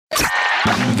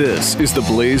This is the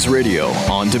Blaze Radio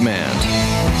on demand.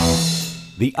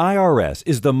 The IRS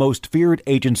is the most feared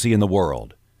agency in the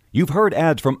world. You've heard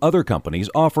ads from other companies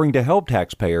offering to help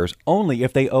taxpayers only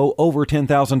if they owe over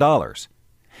 $10,000.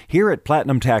 Here at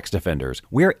Platinum Tax Defenders,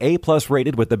 we're A-plus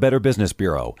rated with the Better Business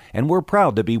Bureau, and we're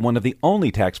proud to be one of the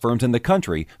only tax firms in the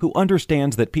country who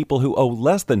understands that people who owe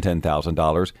less than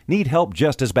 $10,000 need help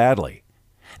just as badly.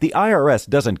 The IRS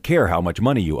doesn't care how much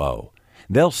money you owe.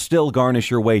 They'll still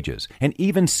garnish your wages and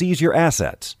even seize your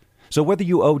assets. So whether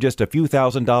you owe just a few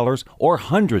 $1,000s or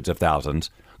hundreds of thousands,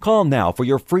 call now for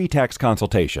your free tax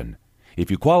consultation.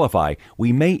 If you qualify,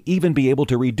 we may even be able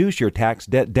to reduce your tax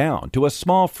debt down to a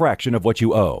small fraction of what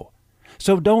you owe.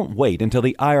 So don't wait until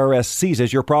the IRS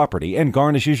seizes your property and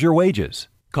garnishes your wages.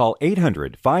 Call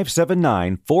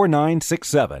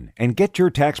 800-579-4967 and get your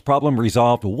tax problem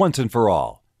resolved once and for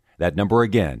all. That number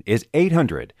again is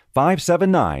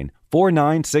 800-579-4967.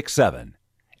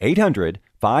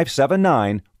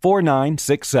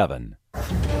 800-579-4967.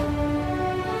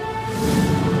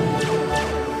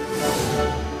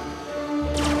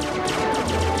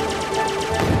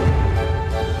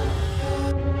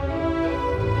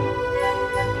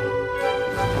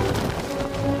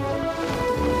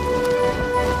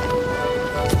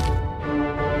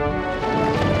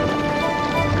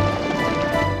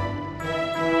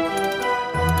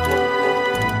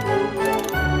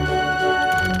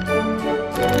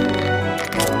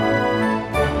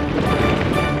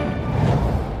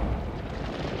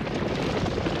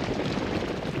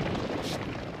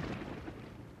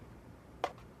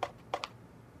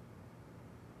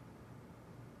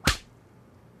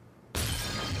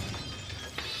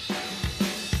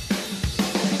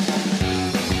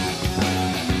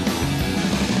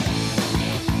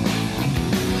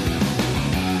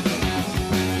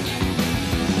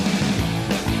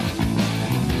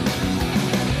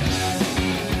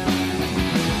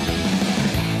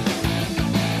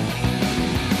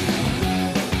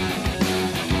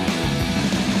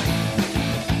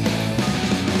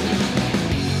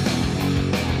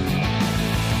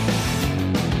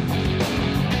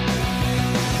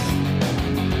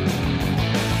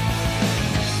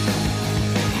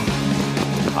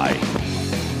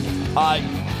 Hi.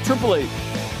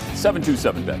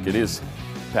 888-727 Beck. It is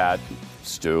Pat,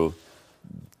 Stu,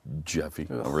 Jeffy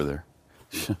over there.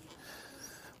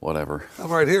 Whatever. I'm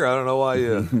right here. I don't know why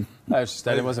you... I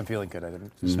wasn't feeling good. I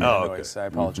didn't just make noise. I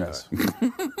apologize.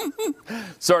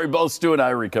 Sorry, both Stu and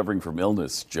I are recovering from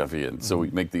illness, Jeffy, and so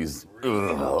we make these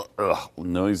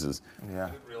noises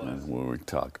when we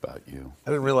talk about you. I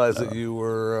didn't realize that you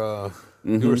were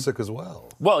sick as well.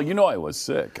 Well, you know I was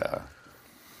sick. It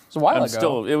was a while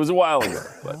ago. It was a while ago,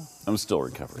 but I'm still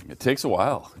recovering. It takes a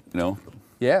while, you know.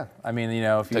 Yeah, I mean,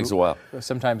 it takes a while.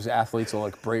 Sometimes athletes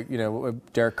will break.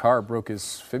 Derek Carr broke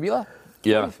his fibula.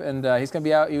 Yeah. And he's going to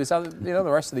be out. He was out, the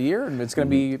rest of the year, and it's going to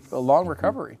be a long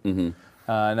recovery. Mm-hmm.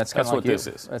 And that's kind of like what this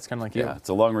is. That's kind of like you. Yeah, it's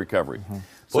a long recovery. Mm-hmm.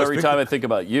 So every time I think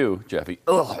about you, Jeffy,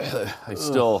 I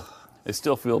still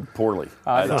feel poorly.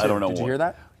 I don't know. Did you hear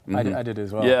that? Mm-hmm. I did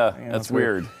as well. Yeah, that's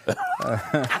weird.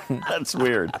 That's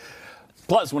weird.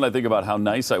 Plus, when I think about how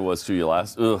nice I was to you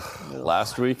last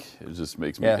week, it just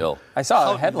makes me ill. I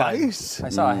saw a headline. Nice. I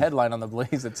saw a headline on the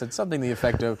Blaze that said something to the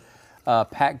effect of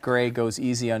Pat Gray goes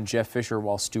easy on Jeff Fisher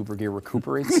while Stu Burger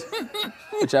recuperates,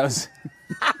 which I was.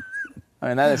 I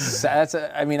mean, that's it's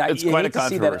quite a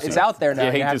controversy. It's out there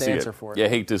now. You have to answer for it. You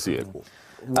hate to see it.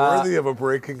 Worthy of a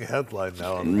breaking headline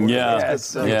now.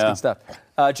 It's good stuff.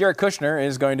 Jared Kushner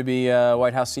is going to be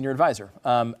White House senior advisor.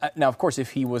 Now, of course,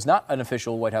 if he was not an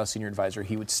official White House senior advisor,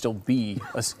 he would still be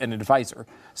an advisor.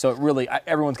 So it really,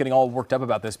 everyone's getting all worked up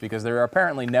about this because there are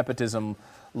apparently nepotism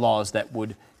laws that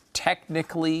would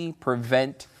technically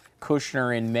prevent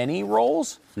Kushner in many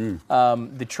roles.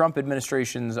 The Trump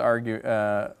administration's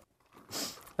that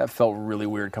felt really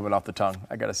weird coming off the tongue.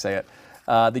 I got to say it.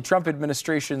 The Trump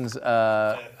administration's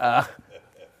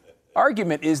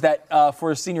argument is that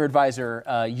for a senior advisor,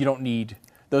 you don't need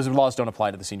those laws don't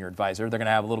apply to the senior advisor. They're going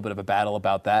to have a little bit of a battle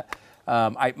about that.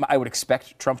 I would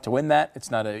expect Trump to win that. It's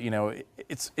not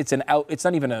it's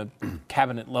not even a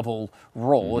cabinet level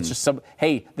role. Mm-hmm. It's just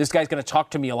hey, this guy's going to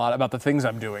talk to me a lot about the things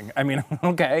I'm doing. I mean,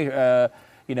 okay,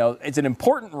 it's an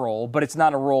important role, but it's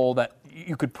not a role that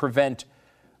you could prevent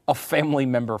a family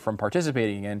member from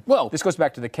participating in. Well, this goes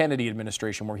back to the Kennedy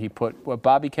administration where he put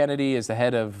Bobby Kennedy as the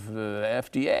head of the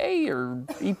FDA or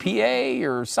EPA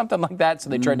or something like that. So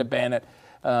they tried to ban it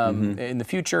in the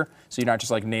future. So you're not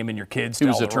just naming your kids. He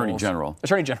was Attorney General.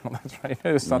 Attorney General, that's right.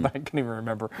 It was something I can't even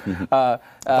remember.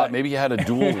 Thought maybe he had a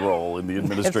dual role in the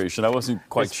administration. I wasn't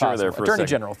quite sure there for a second. Attorney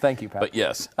General, thank you, Pat. But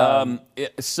yes.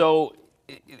 So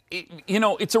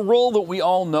it's a role that we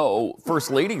all know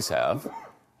first ladies have.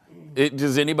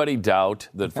 Does anybody doubt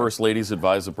that first ladies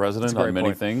advise the president on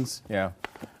many things? Yeah.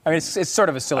 I mean, it's sort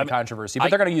of a silly controversy, but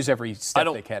they're going to use every step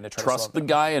they can to try to trust the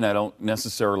guy, and I don't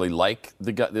necessarily like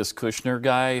the guy. This Kushner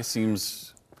guy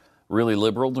seems really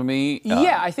liberal to me.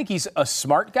 Yeah, I think he's a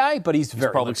smart guy, but he's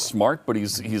very probably liberal. smart, but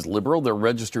he's liberal. They're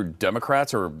registered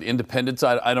Democrats or independents.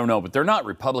 I don't know, but they're not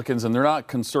Republicans and they're not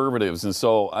conservatives, and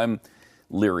so I'm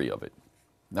leery of it.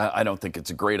 I don't think it's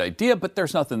a great idea, but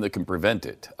there's nothing that can prevent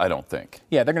it, I don't think.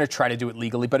 Yeah, they're going to try to do it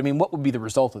legally, but I mean, what would be the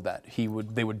result of that?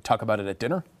 They would talk about it at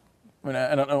dinner? I mean,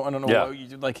 I don't know.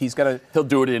 Yeah. Like he's got to. He'll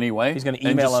do it anyway. He's going to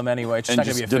email him anyway. It's just not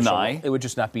going to be official. Deny. It would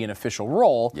just not be an official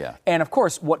role. Yeah. And of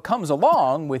course, what comes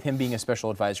along with him being a special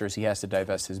advisor is he has to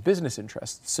divest his business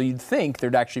interests. So you'd think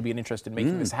there'd actually be an interest in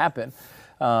making this happen.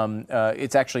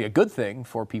 It's actually a good thing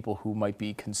for people who might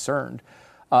be concerned.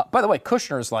 By the way,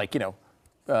 Kushner is like, de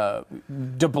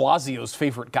Blasio's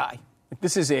favorite guy.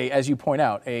 This is as you point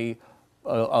out, a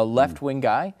left-wing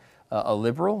guy. A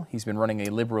liberal. He's been running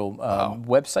a liberal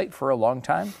website for a long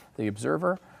time, The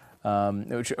Observer,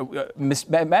 which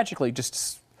magically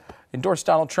just endorsed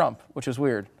Donald Trump, which is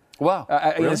weird. Wow.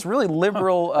 Really? It's really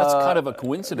liberal. That's kind of a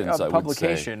coincidence, I would say.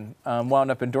 Publication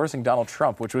wound up endorsing Donald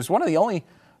Trump, which was one of the only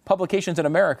publications in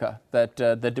America that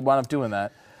wound up doing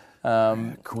that.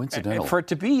 Coincidental. For it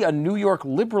to be a New York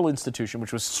liberal institution,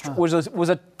 which was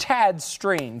a tad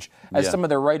strange, as some of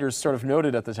their writers sort of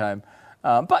noted at the time.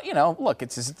 But, look,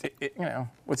 it's just,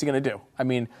 what's he going to do? I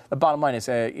mean, the bottom line is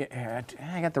I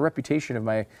got the reputation of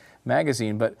my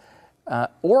magazine, but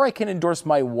or I can endorse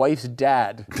my wife's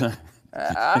dad.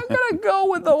 I'm going to go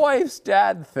with the wife's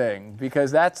dad thing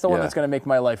because that's the one that's going to make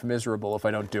my life miserable if I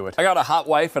don't do it. I got a hot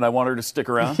wife and I want her to stick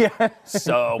around. Yeah.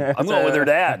 So I'm going with her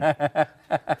dad.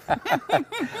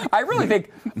 I really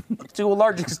think, to a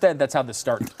large extent, that's how this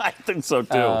started. I think so,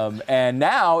 too. And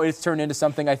now it's turned into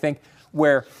something, I think,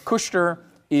 where Kushner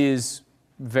is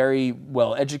very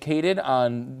well educated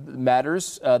on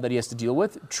matters that he has to deal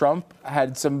with. Trump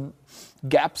had some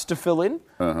gaps to fill in,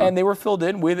 and they were filled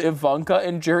in with Ivanka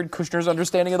and Jared Kushner's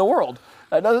understanding of the world.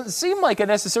 That doesn't seem like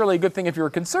necessarily a good thing if you're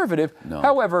a conservative. No.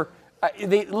 However,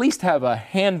 they at least have a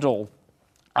handle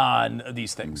on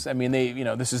these things. I mean,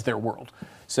 this is their world.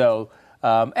 So,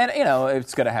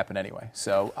 it's going to happen anyway.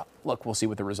 So, look, we'll see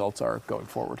what the results are going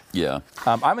forward. Yeah.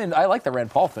 I like the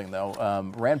Rand Paul thing,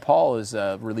 though. Rand Paul has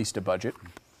released a budget,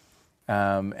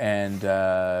 and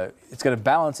it's going to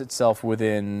balance itself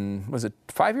within, was it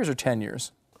 5 years or 10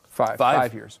 years?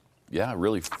 5 years. Yeah,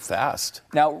 really fast.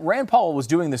 Now, Rand Paul was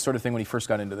doing this sort of thing when he first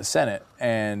got into the Senate,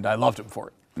 and I loved him for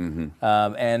it.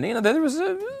 Mm-hmm. There was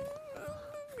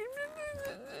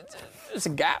there's a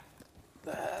gap.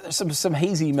 There's some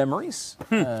hazy memories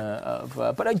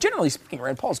but generally speaking,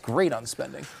 Rand Paul's great on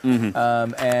spending,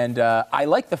 and I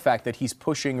like the fact that he's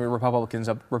pushing Republicans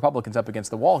up against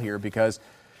the wall here because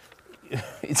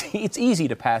it's easy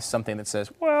to pass something that says,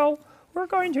 well, we're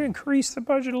going to increase the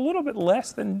budget a little bit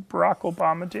less than Barack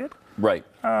Obama did, right?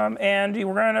 And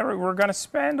we're gonna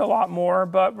spend a lot more,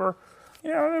 but we're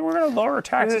going to lower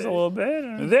taxes a little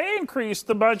bit. They increased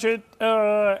the budget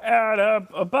at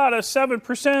about a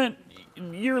 7%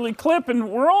 yearly clip, and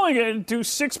we're only going to do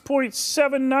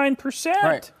 6.79%.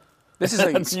 Right.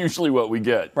 That's usually what we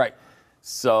get. Right.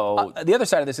 So the other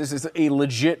side of this is a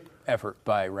legit effort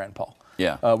by Rand Paul.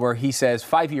 Yeah. Where he says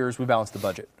 5 years we balance the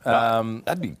budget.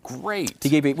 That'd be great.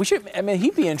 He'd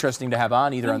be interesting to have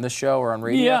on either on this show or on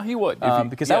radio. Yeah, he would.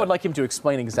 Because I would like him to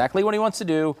explain exactly what he wants to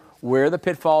do, where the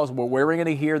pitfalls, where we're going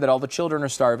to hear that all the children are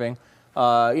starving.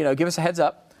 Give us a heads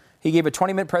up. He gave a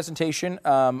 20-minute presentation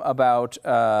about,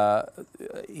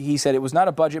 he said it was not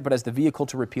a budget, but as the vehicle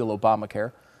to repeal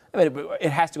Obamacare. I mean,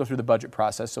 it has to go through the budget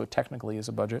process, so it technically is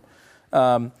a budget.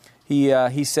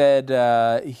 He said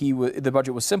the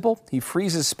budget was simple. He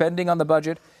freezes spending on the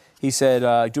budget. He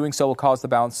said doing so will cause a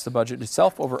budget to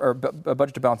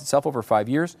balance itself over 5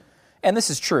 years. And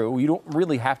this is true. You don't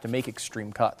really have to make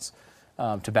extreme cuts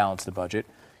to balance the budget.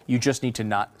 You just need to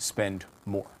not spend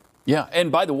more. Yeah,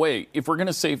 and by the way, if we're going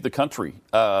to save the country,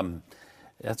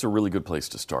 that's a really good place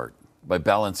to start, by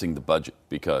balancing the budget,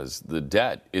 because the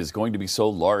debt is going to be so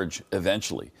large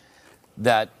eventually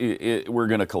that we're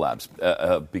going to collapse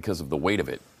because of the weight of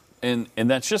it. And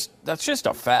that's just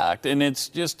a fact, and it's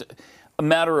just a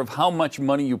matter of how much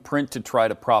money you print to try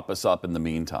to prop us up in the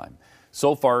meantime.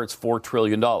 So far, it's $4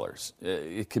 trillion.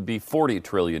 It could be $40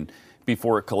 trillion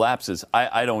before it collapses.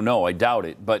 I don't know. I doubt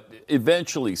it. But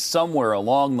eventually, somewhere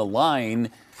along the line,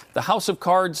 the house of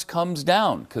cards comes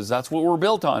down, because that's what we're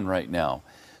built on right now.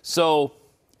 So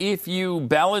if you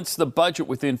balance the budget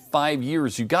within 5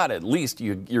 years, you got at least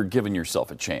you're giving yourself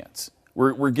a chance.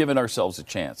 We're giving ourselves a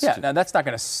chance. Yeah, now that's not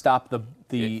going to stop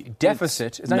the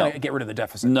deficit. It's not going to get rid of the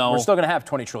deficit. No. We're still going to have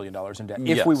 $20 trillion in debt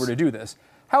if we were to do this.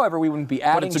 However, we wouldn't be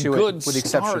adding it's a to good it with the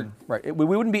exception. Right. We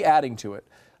wouldn't be adding to it.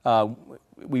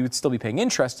 We would still be paying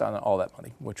interest on all that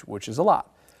money, which is a lot.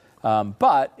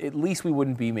 But at least we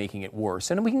wouldn't be making it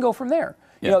worse. And we can go from there.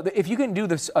 Yeah. You know, if you can do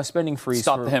this spending freeze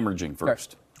Stop the hemorrhaging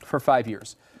first. For 5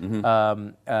 years, you're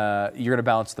going to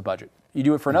balance the budget. You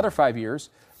do it for another 5 years,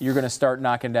 you're going to start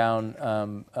knocking down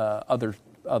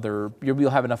you'll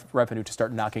have enough revenue to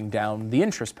start knocking down the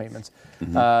interest payments.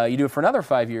 You do it for another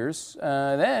 5 years,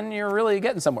 then you're really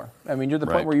getting somewhere. I mean, you're at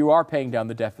the point where you are paying down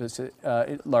the deficit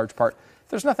in large part.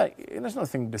 There's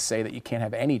nothing to say that you can't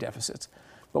have any deficits,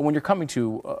 but when you're coming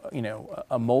to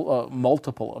a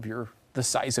multiple of the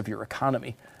size of your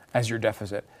economy as your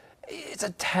deficit, it's a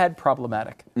tad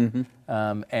problematic.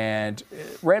 And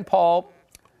Rand Paul,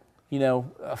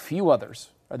 a few others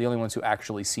are the only ones who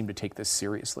actually seem to take this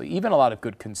seriously. Even a lot of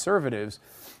good conservatives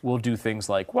will do things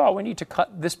like, well, we need to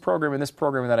cut this program and this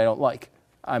program that I don't like.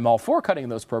 I'm all for cutting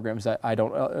those programs that I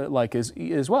don't like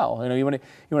as well. You want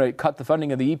to cut the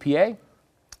funding of the EPA?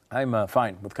 I'm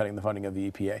fine with cutting the funding of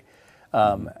the EPA.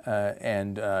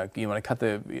 And you want to cut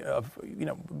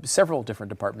several different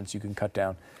departments you can cut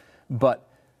down. But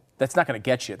that's not going to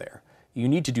get you there. You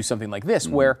need to do something like this,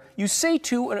 where you say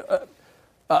to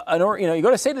you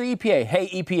go to say to the EPA, hey,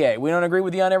 EPA, we don't agree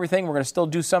with you on everything. We're going to still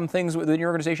do some things within your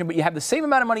organization, but you have the same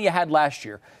amount of money you had last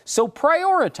year. So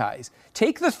prioritize.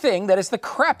 Take the thing that is the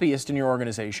crappiest in your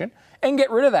organization and get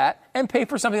rid of that and pay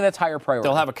for something that's higher priority.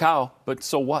 They'll have a cow, but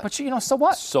so what? But so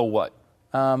what? So what?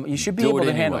 You should be able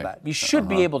to handle that. You should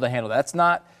be able to handle that. That's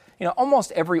not,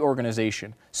 almost every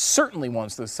organization, certainly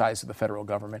ones the size of the federal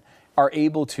government, are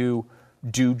able to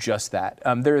do just that.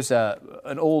 There's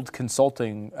an old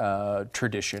consulting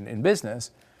tradition in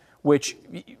business, which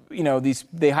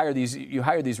you hire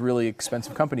these really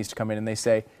expensive companies to come in, and they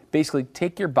say basically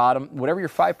take your bottom, whatever your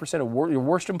 5% of your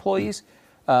worst employees,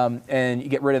 and you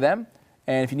get rid of them.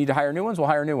 And if you need to hire new ones, we'll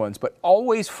hire new ones. But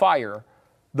always fire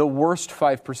the worst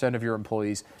 5% of your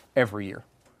employees every year.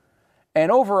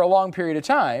 And over a long period of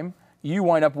time, you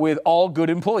wind up with all good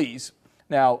employees.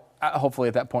 Now, hopefully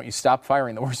at that point you stop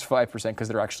firing the worst 5% because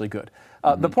they're actually good.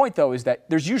 The point, though, is that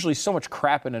there's usually so much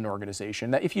crap in an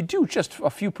organization that if you do just a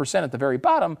few percent at the very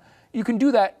bottom, you can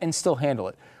do that and still handle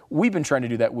it. We've been trying to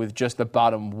do that with just the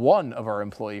bottom one of our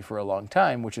employee for a long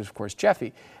time, which is, of course,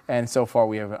 Jeffy. And so far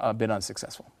we have been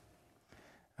unsuccessful.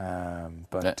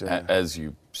 But as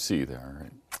you see there,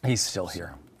 right? He's still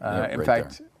here. In right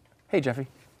fact, there. Hey, Jeffy.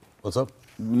 What's up?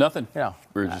 Nothing.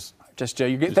 We're just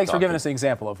thanks for giving us an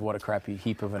example of what a crappy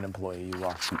heap of an employee you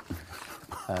are.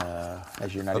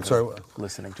 As you're not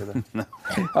listening to them.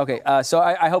 Okay, so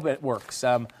I hope it works.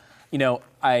 Our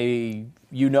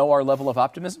level of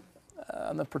optimism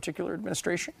on the particular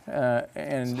administration,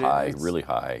 and it's really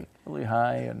high,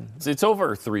 and it's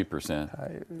over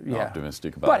 3%.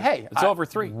 Optimistic about but it. Hey, it's over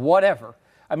 3. Whatever.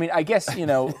 I mean, I guess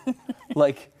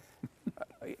like.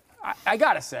 I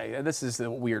gotta say, this is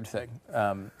the weird thing.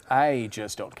 I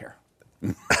just don't care.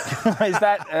 Is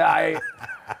that I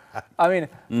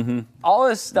mean, all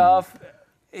this stuff.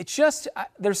 It's just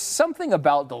there's something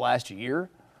about the last year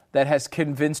that has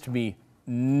convinced me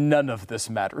none of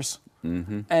this matters,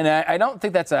 and I don't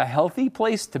think that's a healthy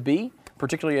place to be,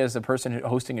 particularly as a person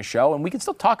hosting a show. And we can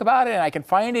still talk about it, and I can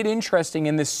find it interesting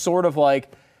in this sort of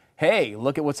like, hey,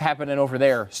 look at what's happening over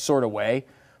there sort of way.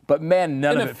 But man,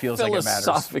 none of it feels like it matters. In a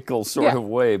philosophical sort of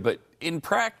way, but in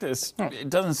practice, it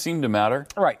doesn't seem to matter.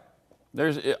 Right.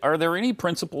 Are there any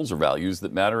principles or values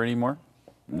that matter anymore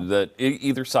that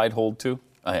either side hold to?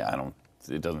 I don't.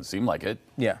 It doesn't seem like it.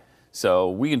 Yeah.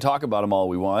 So we can talk about them all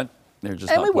we want. They're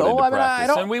just and not put into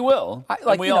practice. And we will.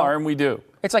 And we do.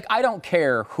 It's like I don't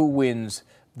care who wins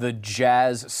the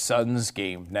Jazz-Suns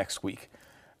game next week.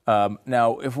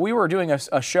 Now, if we were doing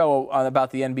a show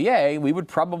about the NBA, we would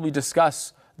probably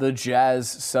discuss the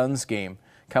Jazz-Suns game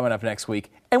coming up next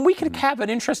week. And we could have an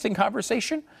interesting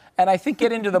conversation and I think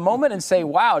get into the moment and say,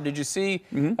 wow, did you see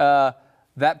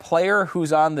that player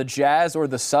who's on the Jazz or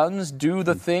the Suns do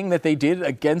the thing that they did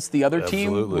against the other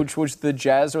team, which was the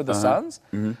Jazz or the Suns?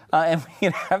 And we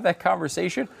can have that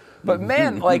conversation. But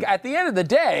man, like at the end of the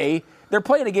day, they're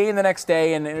playing a game the next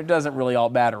day, and it doesn't really all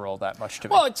matter all that much to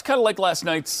me. Well, it's kind of like last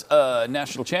night's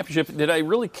national championship. Did I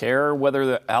really care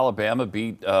whether Alabama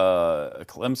beat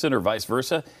Clemson or vice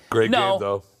versa? Great game,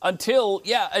 though. Until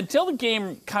the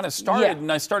game kind of started,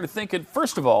 and I started thinking,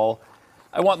 first of all,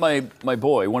 I want my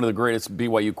boy, one of the greatest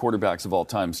BYU quarterbacks of all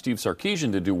time, Steve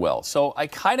Sarkisian, to do well. So I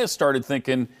kind of started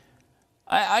thinking,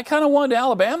 I kind of wanted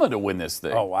Alabama to win this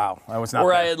thing. Oh, wow. I was not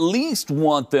Or there. I at least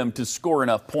want them to score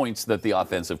enough points that the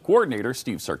offensive coordinator,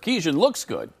 Steve Sarkisian, looks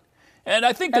good. And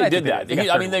I think they did that. They got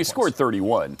I mean, they 31 scored points.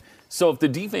 31. So if the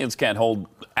defense can't hold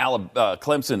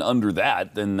Clemson under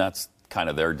that, then that's kind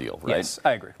of their deal, right? Yes,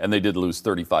 I agree. And they did lose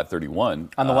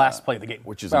 35-31. On the last play of the game.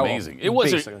 Which is Well, amazing. It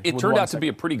was. basically, It with turned 1 out to be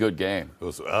a pretty good game. It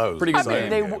was Pretty good I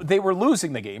game. mean, they were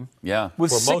losing the game. Yeah.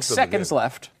 With For 6 most of the seconds game.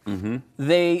 left. Mm-hmm.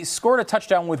 They scored a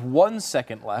touchdown with 1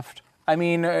 second left. I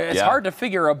mean, it's Yeah. hard to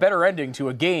figure a better ending to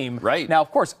a game. Right. Now,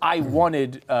 of course, I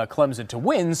wanted Clemson to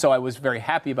win, so I was very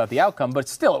happy about the outcome. But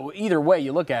still, either way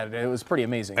you look at it, it was pretty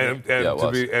amazing. And Yeah, it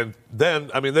was. and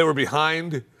then, I mean, they were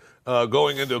behind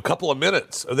going into a couple of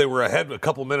minutes. They were ahead with a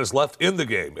couple of minutes left in the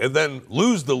game, and then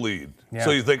lose the lead. Yeah.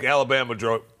 So you think Alabama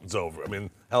is over. I mean,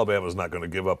 Alabama's not going to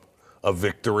give up a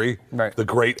victory. Right. The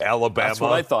great Alabama. That's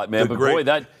what I thought, man. The But great-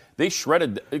 boy, they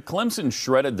shredded. Clemson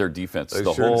shredded their defense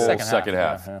the sure whole did. second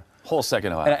half. Yeah. Whole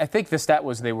second half. And I think the stat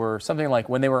was they were something like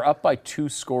when they were up by 2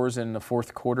 scores in the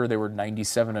fourth quarter, they were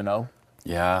 97-0,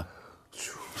 Yeah.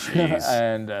 Jeez.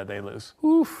 and they lose.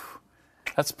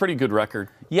 That's a pretty good record.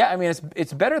 Yeah, I mean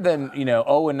it's better than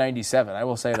 0-97. I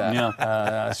will say that.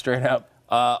 Yeah. Straight up.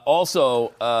 Also,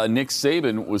 Nick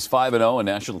Saban was 5-0 in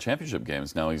national championship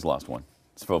games. Now he's lost one.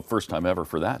 It's the first time ever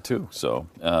for that too. So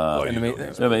you know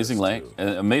it's an amazing night.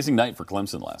 An amazing night for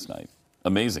Clemson last night.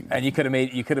 Amazing. And you could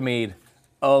have made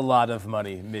a lot of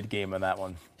money mid-game on that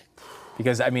one,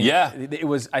 because I mean, Yeah. it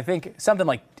was, I think, something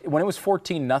like when it was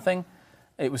 14-0,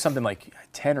 it was something like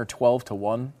 10 or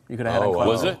 12-1. You could have had on Clemson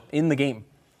Was it? in the game.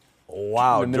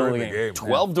 Wow, in the middle during of the the game.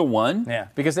 game. 12-1. Yeah,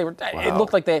 because they were. It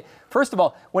looked like they. First of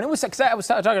all, when it was, 'cause I was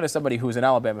talking to somebody who was an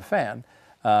Alabama fan,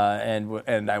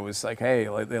 and I was like, hey,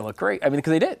 they look great. I mean,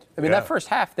 because they did. I mean, Yeah. that first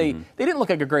half, they didn't look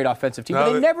like a great offensive team, No, but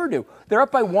they they- never do. They're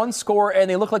up by 1 score, and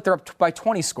they look like they're up by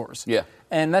 20 scores. Yeah.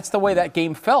 And that's the way that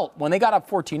game felt. When they got up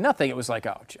 14-0, it was like,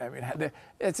 oh, I mean,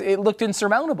 it looked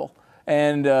insurmountable.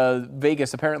 And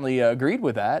Vegas apparently agreed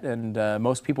with that, and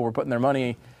most people were putting their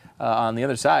money on the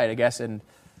other side, I guess. And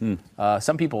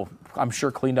some people, I'm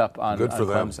sure, cleaned up on, Good for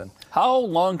them. Clemson. How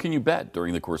long can you bet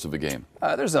during the course of a game?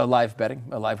 There's a live betting,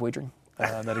 a live wagering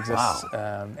that exists.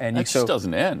 And That just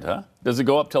doesn't end, huh? Does it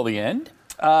go up till the end?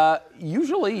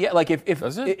 usually, yeah. Like if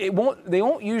Does it? it won't, they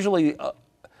won't usually.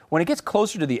 When it gets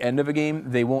closer to the end of a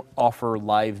game, they won't offer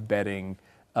live betting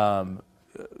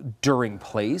during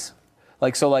plays.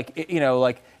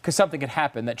 Because something could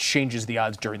happen that changes the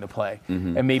odds during the play,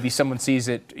 and maybe someone sees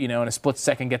it, in a split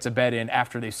second, gets a bet in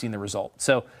after they've seen the result.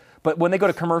 So, but when they go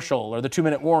to commercial or the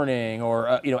 2-minute warning or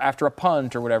after a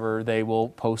punt or whatever, they will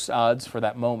post odds for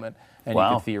that moment, and you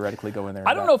Wow. can theoretically go in there.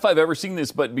 I don't know if I've ever seen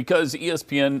this, but because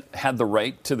ESPN had the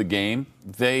right to the game,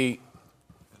 they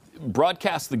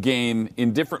broadcast the game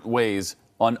in different ways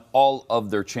on all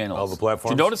of their channels. All the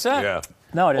platforms? Did you notice that? Yeah.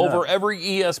 No, I didn't know Over that. every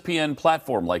ESPN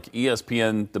platform, like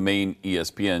ESPN, the main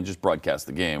ESPN, just broadcast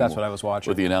the game. That's what I was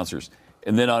watching. With the announcers.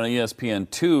 And then on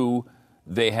ESPN2,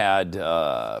 they had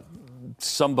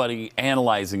somebody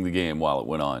analyzing the game while it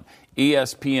went on.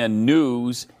 ESPN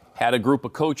News had a group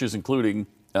of coaches, including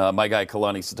my guy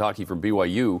Kalani Sitake from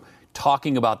BYU,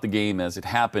 talking about the game as it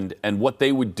happened and what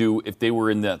they would do if they were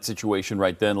in that situation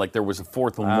right then. Like there was a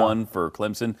 4th and 1 for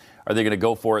Clemson. Are they going to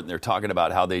go for it? And they're talking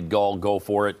about how they'd all go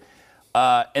for it.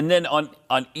 And then on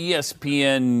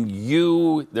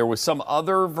ESPNU, there was some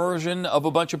other version of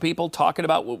a bunch of people talking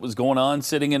about what was going on,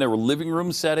 sitting in a living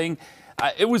room setting.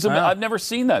 I've never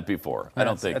seen that before. I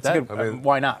don't think. That's good.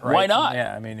 Why not? Right? Why not?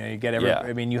 Yeah, I mean, you get Yeah.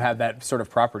 I mean, you have that sort of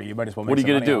property. You might as well. Make What are you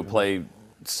going to do? Play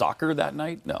soccer that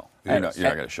night? No, you're not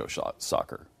going to show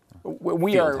soccer.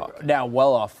 We Field are hockey. now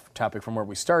well off topic from where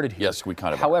we started here. Yes, we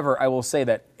kind of are. However, I will say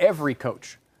that every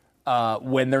coach,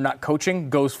 when they're not coaching,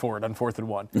 goes for it on 4th and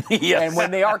 1. Yes. And when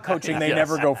they are coaching, they Yes.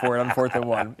 never go for it on 4th and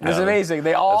 1. It's Yeah. amazing.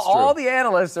 They That's all true. the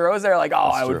analysts are always there like,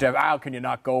 true. how can you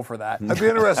not go for that? I'd be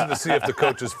interested to see if the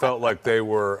coaches felt like they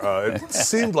were. It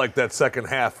seemed like that second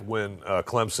half when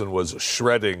Clemson was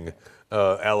shredding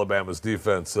Alabama's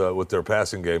defense with their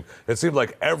passing game. It seemed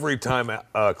like every time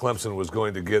Clemson was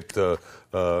going to get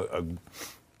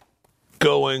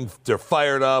going, they're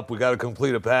fired up. We got to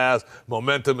complete a pass.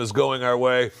 Momentum is going our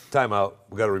way. Timeout.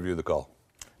 We got to review the call.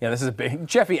 Yeah, this is a big.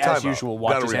 Jeffy, as Timeout. usual, Gotta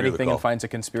watches review the anything call. and finds a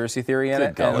conspiracy theory in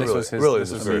it. God. And this was his. Really, this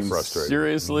this was is very his- frustrating.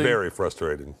 Seriously? Very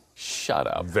frustrating. Shut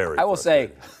up. Very. I will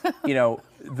say, frustrating.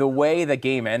 the way the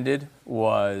game ended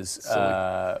was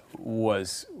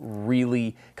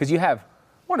really because you have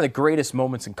one of the greatest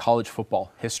moments in college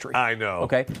football history. I know.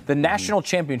 Okay, the national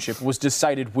championship was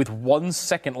decided with 1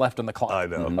 second left on the clock. I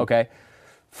know. Okay.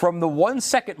 From the 1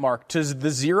 second mark to the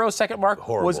 0 second mark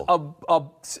Horrible.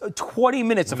 was a 20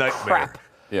 minutes of Nightmare. crap.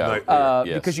 Yeah.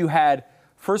 Yes. Because you had,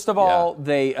 first of all,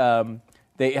 they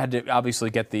had to obviously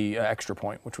get the extra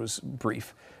point, which was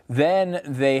brief. Then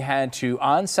they had to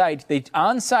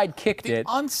onside kicked it.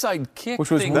 Onside kick which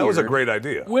was thing That was a weird. great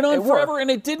idea. went on It forever, worked.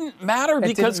 and it didn't matter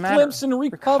because didn't matter. Clemson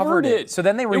recovered it. So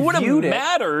then they It would have reviewed it.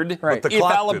 mattered Right. But the if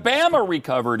clock Alabama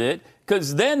recovered it,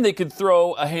 because then they could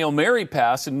throw a Hail Mary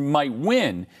pass and might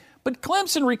win. But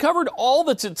Clemson recovered. All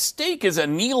that's at stake is a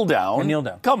kneel down. A kneel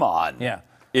down. Come on. Yeah.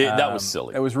 That was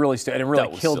silly. It was really and it really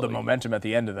That was killed the silly. momentum at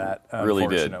the end of that, Really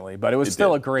did. unfortunately. But it was It still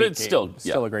did. a great But it's game.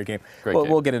 still, a great game. Great We'll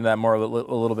game. get into that more a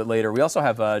little bit later. We also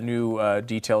have new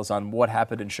details on what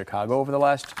happened in Chicago over the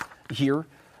last year,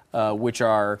 which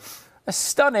are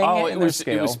stunning Oh, in it their was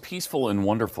scale. peaceful and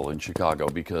wonderful in Chicago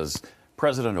because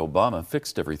President Obama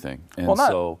fixed everything. And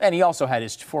Well, and he also had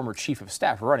his former chief of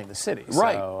staff running the city.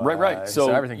 right.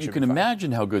 So everything you should can be fine.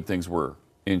 imagine how good things were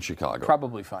in Chicago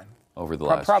Probably fine. over the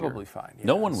last Probably year. fine.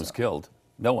 No yeah, one was killed.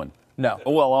 No one. No.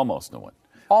 Well, almost no one.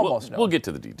 Almost no We'll one. get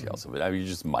to the details of it. I mean,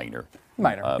 just minor.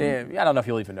 Minor. I don't know if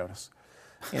you'll even notice.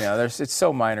 It's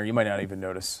so minor you might not even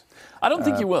notice. I don't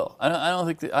think you will. I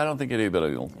don't think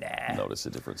anybody will notice the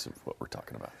difference of what we're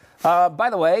talking about. By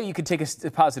the way, you can take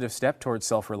a positive step towards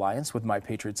self-reliance with My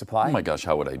Patriot Supply. Oh my gosh,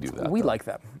 how would I do that? We though? like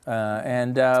them.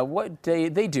 And what they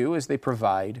do is they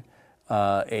provide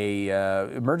a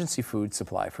emergency food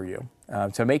supply for you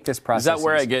to make this process. Is that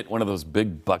where I easy. get one of those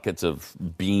big buckets of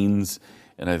beans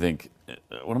and I think,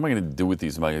 what am I going to do with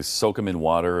these? Am I going to soak them in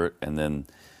water and then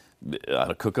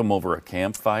cook them over a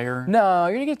campfire? No,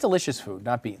 you're going to get delicious food,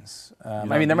 not beans. I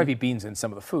mean, there might be beans in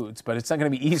some of the foods, but it's not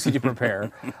going to be easy to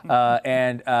prepare.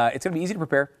 And it's going to be easy to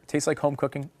prepare. It tastes like home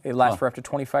cooking. It lasts for up to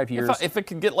 25 years. If it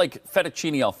could get like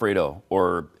fettuccine Alfredo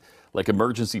or like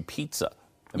emergency pizza,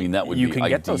 I mean, that would you be can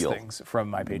ideal. get those things from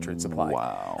My Patriot Supply.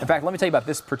 Wow. In fact, let me tell you about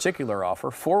this particular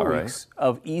offer. 4 right. weeks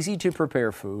of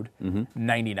easy-to-prepare food,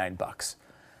 $99.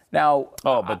 Now,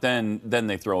 Oh, but then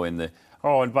they throw in the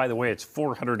Oh, and by the way, it's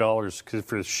 $400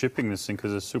 for shipping this thing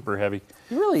because it's super heavy.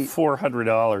 Really?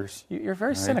 $400. you're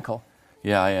very cynical.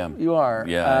 Yeah, I am. You are.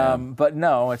 Yeah, I am. But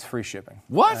no, it's free shipping.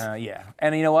 What? Yeah.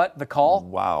 And you know what? The call?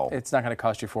 Wow. It's not going to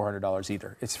cost you $400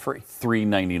 either. It's free.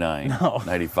 $3.99,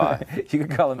 $95. You can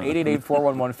call them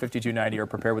 888-411-5290 or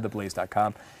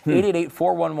preparewiththeblaze.com.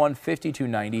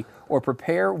 888-411-5290 or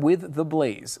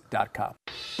preparewiththeblaze.com.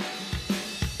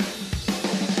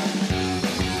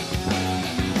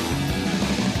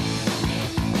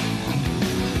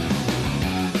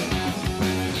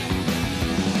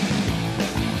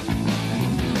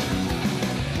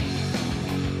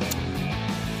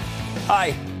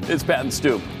 Hi, it's Pat and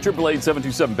Stu.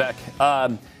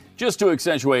 888-727-BECK. Just to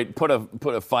accentuate, put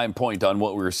a fine point on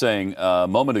what we were saying a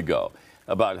moment ago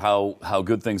about how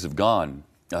good things have gone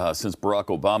since Barack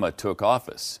Obama took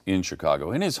office in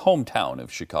Chicago, in his hometown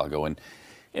of Chicago, and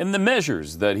the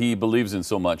measures that he believes in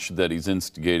so much that he's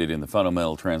instigated in the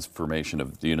fundamental transformation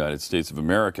of the United States of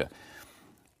America.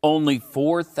 Only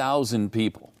 4,000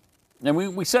 people. And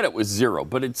we said it was zero,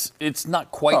 but it's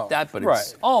not quite that, but it's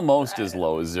right. almost as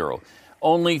low as zero.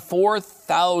 Only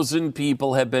 4,000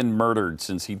 people have been murdered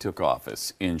since he took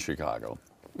office in Chicago.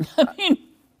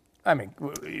 I mean,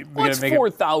 we're What's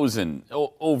 4,000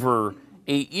 over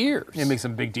 8 years? You make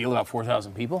some big deal about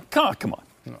 4,000 people. Come on.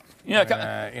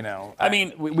 Yeah, I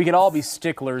mean, we can all be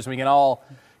sticklers. We can all,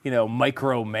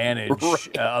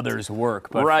 micromanage others' work.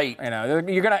 But, Right.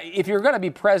 If you're gonna be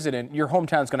president, your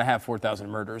hometown's gonna have 4,000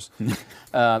 murders,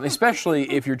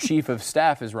 especially if your chief of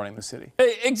staff is running the city.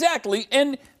 exactly.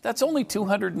 And that's only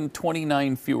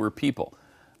 229 fewer people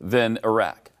than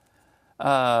Iraq.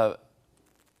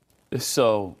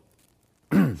 So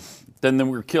then they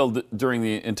were killed during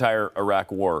the entire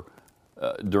Iraq war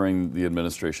during the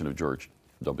administration of George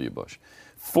W. Bush.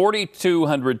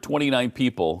 4,229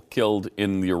 people killed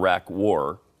in the Iraq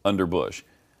war under Bush.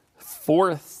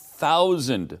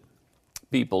 4,000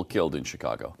 people killed in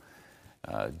Chicago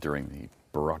during the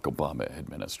Barack Obama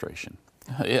administration.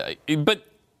 But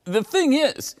the thing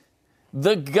is,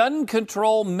 the gun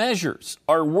control measures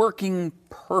are working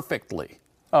perfectly.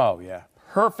 Oh yeah.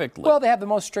 Perfectly. Well, they have the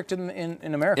most strict in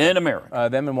America. In America.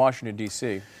 Them in Washington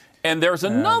D.C. And there's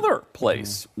another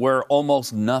place where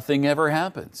almost nothing ever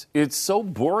happens. It's so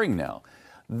boring now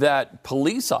that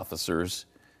police officers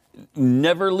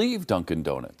never leave Dunkin'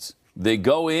 Donuts. They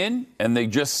go in and they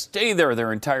just stay there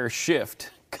their entire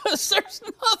shift because there's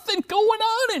nothing going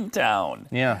on in town.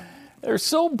 Yeah. They're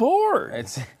so bored.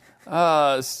 It's.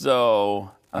 I'm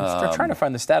I'm trying to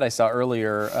find the stat I saw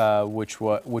earlier, which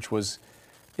was,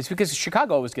 it's because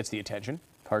Chicago always gets the attention,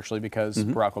 partially because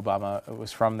Barack Obama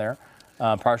was from there.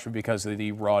 partially because of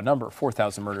the raw number.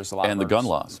 4,000 murders is a lot. And the gun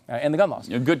laws. And the gun laws.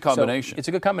 A good combination. So it's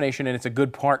a good combination, and it's a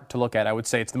good part to look at. I would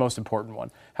say it's the most important one.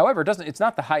 However, it's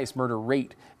not the highest murder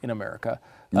rate in America.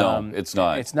 No, it's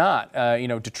not. It's not.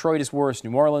 Detroit is worse.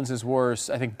 New Orleans is worse.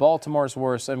 I think Baltimore is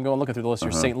worse. I'm going looking through the list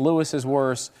here. St. Louis is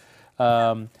worse.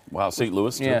 Wow, St.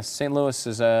 Louis too? Yes, St. Louis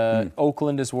is.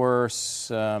 Oakland is worse.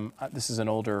 This is an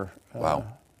older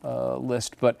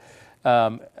list, but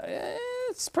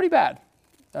it's pretty bad.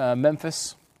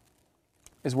 Memphis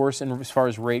is worse as far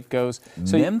as rate goes.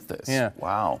 So Memphis? Yeah.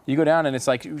 Wow. You go down and it's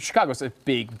like Chicago's a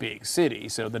big city,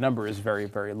 so the number is very,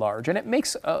 very large. And it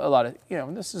makes a lot of,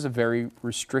 this is a very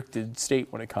restricted state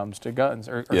when it comes to guns,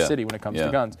 or city when it comes to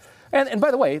guns. And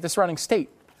by the way, the surrounding state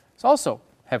is also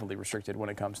heavily restricted when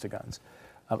it comes to guns.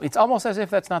 It's almost as if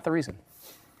that's not the reason.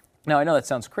 Now, I know that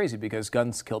sounds crazy because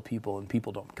guns kill people and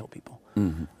people don't kill people.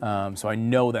 Mm-hmm. So I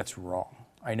know that's wrong.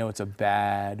 I know it's a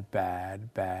bad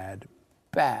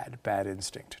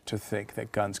instinct to think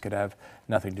that guns could have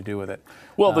nothing to do with it.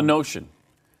 Well, the notion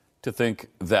to think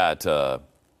that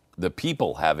the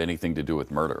people have anything to do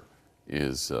with murder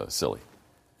is silly.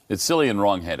 It's silly and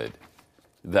wrong-headed,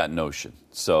 that notion.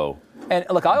 So, and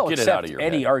look, I'll get it out accept of your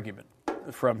any head. argument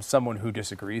from someone who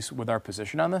disagrees with our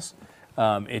position on this.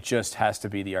 It just has to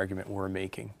be the argument we're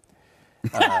making.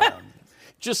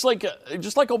 Just like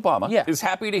Obama is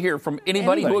happy to hear from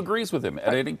anybody who agrees with him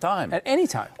at any time. At any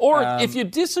time. Or if you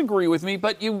disagree with me,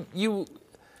 but you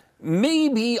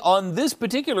maybe on this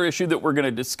particular issue that we're going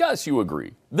to discuss, you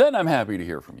agree, then I'm happy to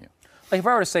hear from you. Like if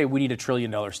I were to say we need $1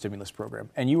 trillion stimulus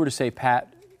program, and you were to say,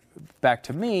 Pat, back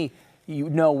to me, we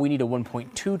need a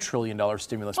 $1.2 trillion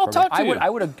stimulus I'll program. talk to you.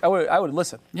 I would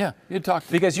listen. Yeah, you'd talk.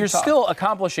 Because you're still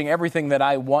accomplishing everything that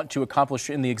I want to accomplish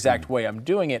in the exact way I'm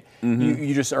doing it. Mm-hmm.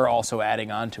 You just are also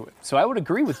adding on to it. So I would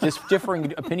agree with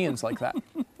differing opinions like that.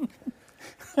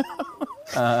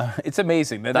 It's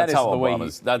amazing that That's is how the way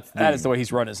that is the way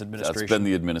he's run his administration. That's been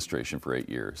the administration for 8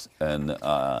 years, and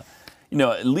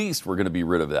at least we're going to be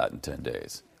rid of that in 10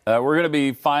 days. We're going to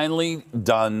be finally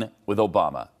done with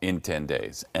Obama in 10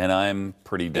 days, and I'm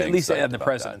pretty dang at least excited in the about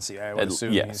presidency. that. I would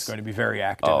assume he's going to be very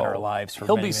active in our lives for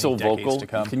he'll many, be so many decades vocal. to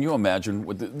come. Can you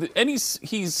imagine? And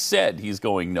he's said he's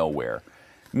going nowhere,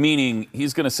 meaning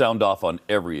he's going to sound off on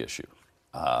every issue,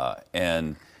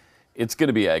 and it's going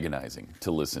to be agonizing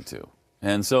to listen to.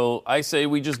 And so I say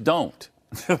we just don't.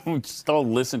 We just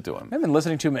don't listen to him. I've been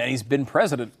listening to him, and he's been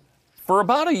president for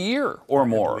about a year or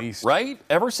more, at least. Right?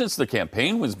 Ever since the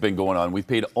campaign was been going on, we've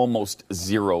paid almost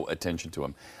zero attention to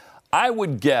him. I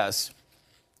would guess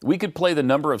we could play the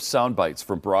number of sound bites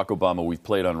from Barack Obama we've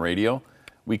played on radio.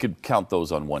 We could count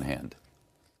those on one hand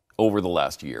over the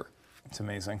last year. It's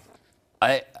amazing.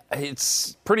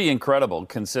 It's pretty incredible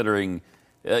considering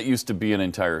it used to be an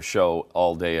entire show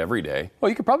all day, every day. Well,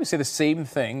 you could probably say the same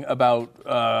thing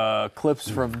about clips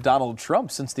from Donald Trump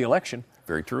since the election.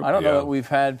 Very true. I don't know that we've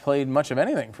played much of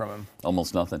anything from him.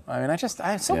 Almost nothing. I mean,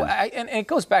 and it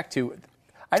goes back to,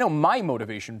 I know my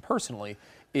motivation personally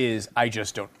is I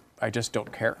just don't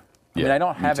care. I mean, I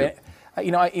don't have it.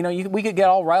 We could get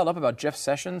all riled up about Jeff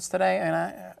Sessions today,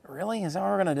 and really, is that what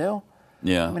we're gonna do?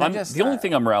 Yeah. I mean, the only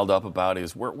thing I'm riled up about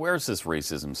is where's this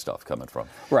racism stuff coming from?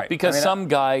 Right. Because some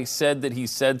guy said that he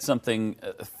said something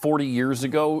 40 years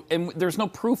ago, and there's no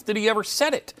proof that he ever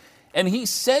said it. And he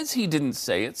says he didn't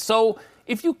say it. So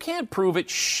if you can't prove it,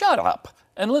 shut up.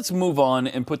 And let's move on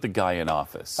and put the guy in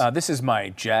office. This is my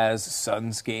Jazz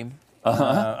Suns game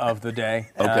of the day.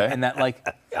 Okay. And that,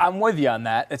 I'm with you on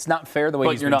that. It's not fair the way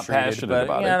but he's you're been not treated, passionate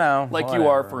about it. Like whatever. you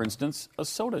are, for instance, a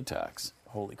soda tax.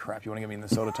 Holy crap, you want to give me the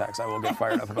soda tax? I will get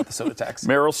fired up about the soda tax.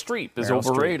 Meryl Streep is Meryl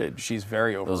Streep, overrated. She's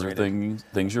very overrated. Those are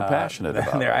things you're passionate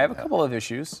about. I have a couple of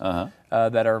issues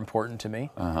that are important to me.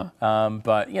 But, I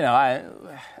mean...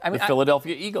 The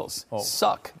Philadelphia Eagles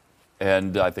suck.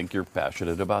 And I think you're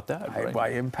passionate about that, right? I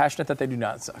am passionate that they do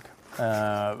not suck. Or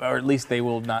at least they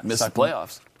will not miss suck. the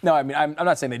playoffs. No, I mean, I'm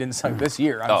not saying they didn't suck this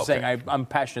year. I'm okay. saying I'm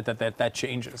passionate that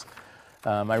changes.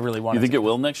 I really want You think it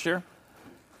will next year?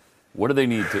 What do they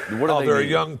need to? They're a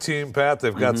young team, Pat.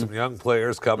 They've got some young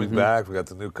players coming back. We got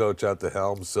the new coach at the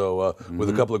helm. So with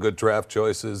a couple of good draft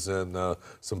choices and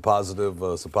some positive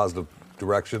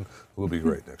direction, we'll be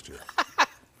great next year.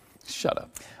 Shut up.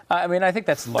 I mean, I think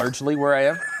that's largely where I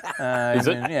am. Is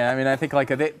it? Yeah, I mean, I think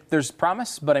there's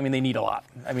promise, but I mean, they need a lot.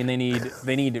 I mean, they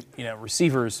need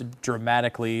receivers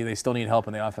dramatically. They still need help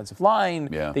in the offensive line.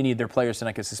 Yeah. They need their players to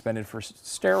not get suspended for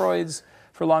steroids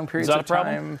for long periods that of a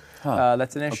problem? time.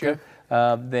 That's an issue.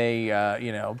 Okay.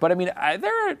 But I mean,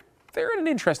 they're in an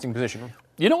interesting position.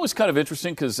 You know what's kind of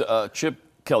interesting? Because Chip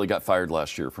Kelly got fired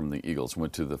last year from the Eagles,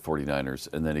 went to the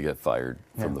 49ers, and then he got fired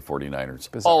from the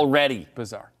 49ers. Bizarre. Already.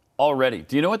 Bizarre. already.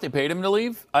 Do you know what they paid him to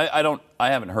leave? I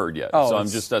haven't heard yet. Oh,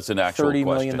 So that's an actual $30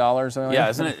 question. million. Yeah,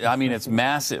 isn't it? I mean, it's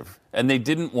massive. And they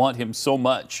didn't want him so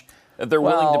much that they're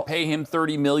willing to pay him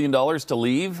 $30 million to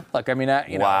leave. Look, I mean,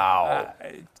 Wow.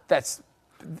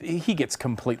 he gets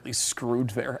completely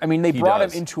screwed there. I mean, they brought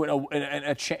him into an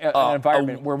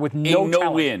environment where with no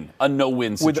talent, a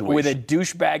no-win situation. With a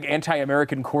douchebag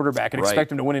anti-American quarterback and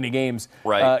expect him to win any games.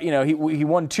 Right. He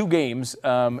won 2 games,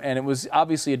 and it was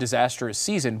obviously a disastrous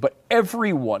season, but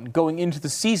everyone going into the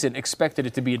season expected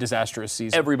it to be a disastrous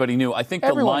season. Everybody knew. I think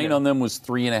Everyone the line knew. on them was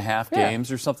 3.5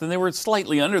 games or something. They were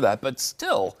slightly under that, but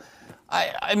still.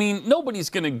 I mean, nobody's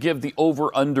going to give the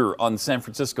over-under on San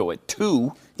Francisco at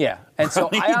 2. Yeah, and so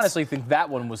Right? I honestly think that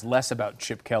one was less about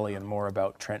Chip Kelly and more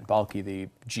about Trent Baalke, the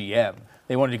GM.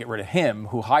 They wanted to get rid of him,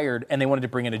 who hired, and they wanted to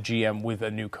bring in a GM with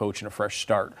a new coach and a fresh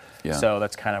start. Yeah. So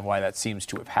that's kind of why that seems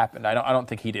to have happened. I don't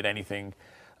think he did anything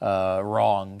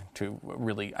wrong to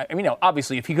really. I mean,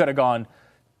 obviously, if he could have gone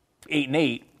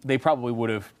 8-8, they probably would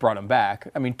have brought him back.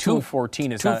 I mean,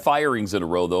 2-14 is two not. firings in a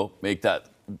row, though, make that,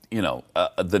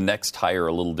 the next hire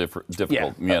a little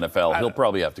difficult in the NFL. He'll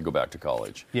probably have to go back to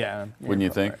college. Yeah. Wouldn't you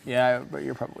think? Right. Yeah, but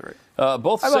you're probably right.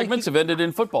 Both segments have ended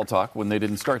in football talk when they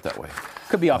didn't start that way.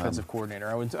 Could be offensive coordinator.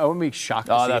 I wouldn't be shocked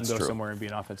to see him go somewhere and be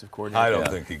an offensive coordinator. I don't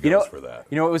think he goes for that.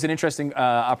 You know, it was an interesting thing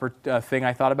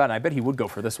I thought about, and I bet he would go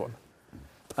for this one.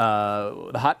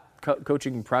 The hot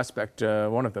coaching prospect,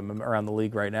 one of them around the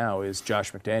league right now, is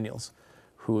Josh McDaniels,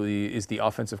 who is the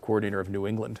offensive coordinator of New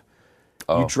England.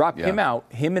 You drop him out.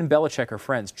 Him and Belichick are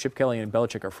friends. Chip Kelly and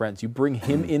Belichick are friends. You bring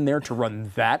him in there to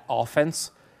run that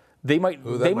offense. They might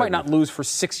not lose for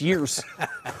 6 years.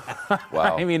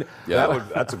 Wow. I mean,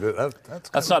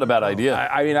 that's not a bad idea.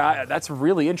 I mean, that's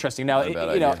really interesting. Now,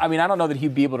 idea. I mean, I don't know that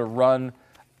he'd be able to run,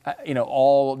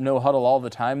 all no huddle all the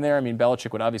time there. I mean,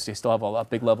 Belichick would obviously still have a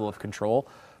big level of control,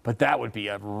 but that would be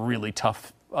a really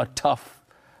tough.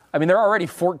 I mean, they're already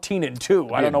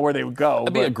 14-2. I don't know where they would go.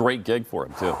 That'd be a great gig for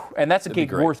him, too. And that's a gig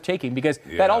worth taking because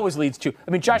that always leads to.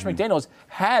 I mean, Josh McDaniels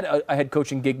had a head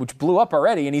coaching gig which blew up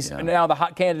already, and he's now the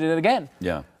hot candidate again.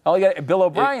 Yeah. Oh, you got Bill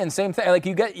O'Brien, same thing. Like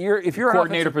if you're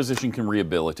coordinator position can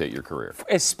rehabilitate your career,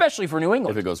 especially for New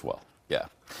England if it goes well. Yeah.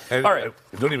 And all right.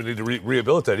 You don't even need to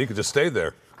rehabilitate. He could just stay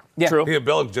there. Yeah. True. He and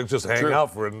Belichick just hang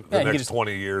out for the next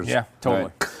 20 years. Yeah,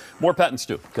 totally. Right. More Pat and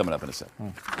Stu coming up in a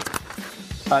second.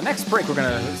 Next break, we're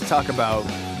going to talk about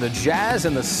the Jazz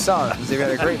and the Suns. They've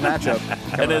got a great matchup.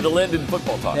 And it'll end in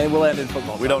football talk. And we'll end in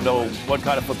football talk. We don't know what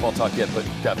kind of football talk yet, but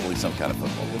definitely some kind of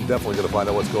football. We're definitely going to find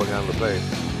out what's going on in the paint.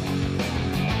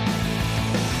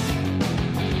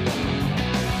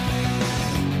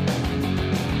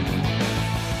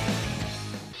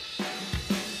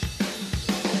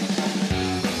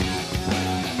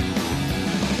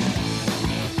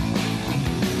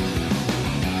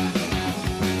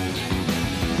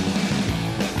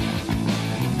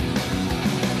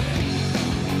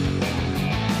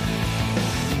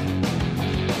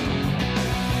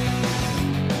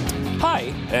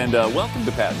 And welcome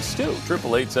to Pat and Stu.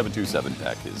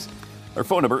 888-727-PAC is our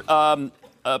phone number.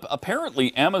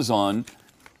 Apparently, Amazon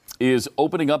is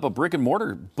opening up a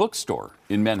brick-and-mortar bookstore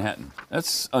in Manhattan.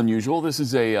 That's unusual. This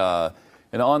is an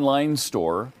online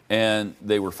store, and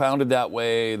they were founded that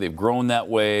way. They've grown that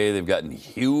way. They've gotten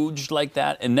huge like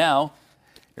that. And now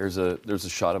there's a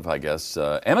shot of, I guess,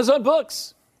 Amazon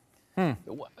Books.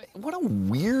 What a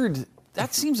weird...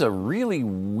 That seems a really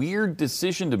weird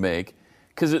decision to make.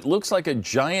 Because it looks like a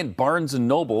giant Barnes &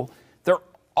 Noble. They're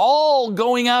all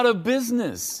going out of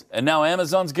business. And now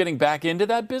Amazon's getting back into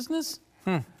that business?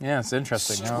 Yeah, it's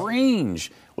interesting.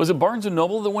 Strange. Was it Barnes &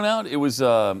 Noble that went out? It was,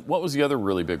 what was the other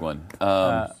really big one?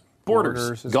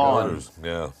 Borders. Gone. Borders,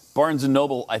 yeah. Barnes &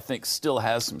 Noble, I think, still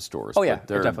has some stores. Oh, yeah, it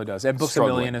definitely does. And Books A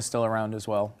Million is still around as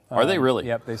well. Are they really?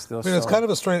 Yep, they still. I mean, it's kind of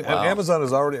a strange. Wow. And Amazon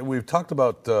is already. We've talked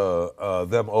about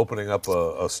them opening up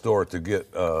a store to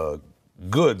get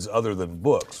goods other than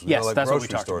books. Yes, like that's grocery what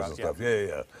we talked stores about.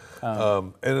 and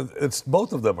stuff. Yeah. And it's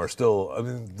both of them are still. I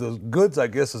mean, the goods, I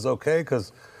guess, is okay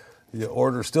because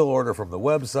you still order from the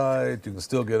website. You can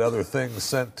still get other things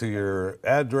sent to your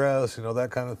address. That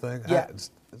kind of thing. Yeah.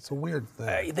 It's a weird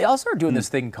thing. They also are doing this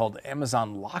thing called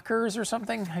Amazon Lockers or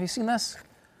something. Have you seen this?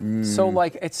 So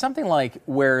like it's something like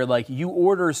where like you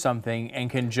order something and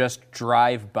can just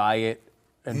drive by it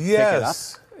and pick it up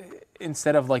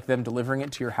instead of like them delivering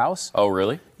it to your house. Oh,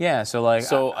 really? Yeah. So like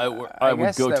I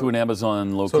would go to an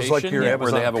Amazon location so it's like your Amazon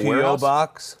where they have a PO warehouse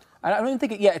box. I don't even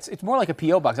think it's more like a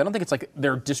PO box. I don't think it's like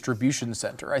their distribution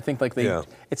center. I think like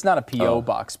it's not a PO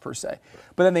box per se.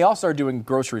 But then they also are doing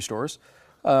grocery stores.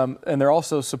 And they're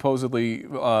also supposedly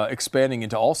expanding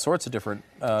into all sorts of different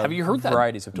Have you heard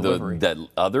varieties of delivery. that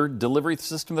other delivery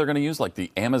system they're going to use, like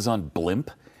the Amazon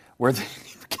Blimp, where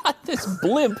they've got this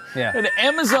blimp, an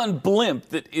Amazon Blimp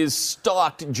that is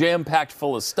stocked, jam-packed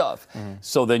full of stuff.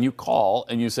 So then you call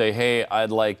and you say, hey, I'd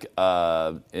like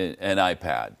an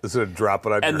iPad. Is it drop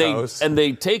it on your house? And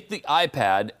they take the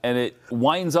iPad and it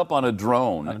winds up on a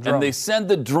drone. And they send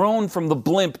the drone from the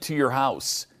blimp to your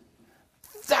house.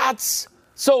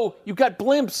 So you've got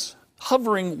blimps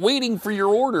hovering, waiting for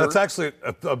your order. That's actually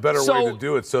a better way to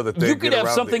do it, so that they you get could have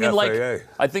around something the in FAA.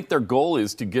 I think their goal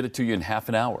is to get it to you in half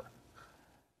an hour.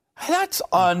 That's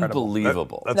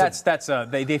unbelievable.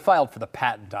 They filed for the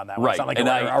patent on that one. Right. It's not like And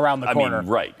around the corner. I mean,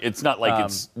 right. It's not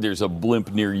like there's a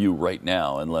blimp near you right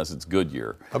now, unless it's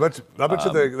Goodyear. I bet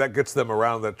you that gets them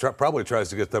around. That probably tries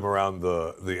to get them around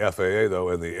the FAA though,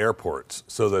 and the airports,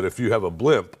 so that if you have a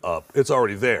blimp up, it's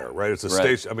already there, right? It's a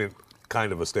station. I mean,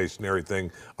 kind of a stationary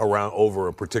thing around over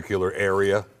a particular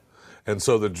area, and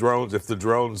so the drones, if the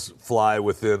drones fly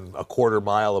within a quarter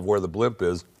mile of where the blimp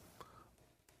is,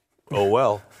 oh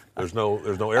well. There's no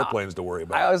airplanes to worry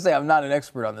about. I always say I'm not an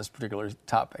expert on this particular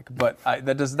topic, but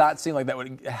that does not seem like that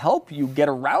would help you get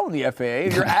around the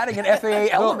FAA. You're adding an FAA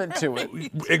element to it.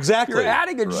 Exactly. You're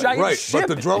adding a giant ship. But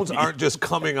the drones aren't just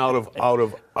coming out of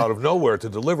nowhere to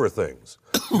deliver things.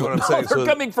 You know what I'm saying? They're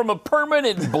coming from a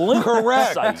permanent blimp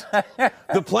site.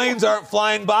 The planes aren't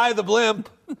flying by the blimp.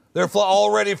 They're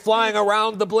already flying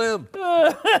around the blimp.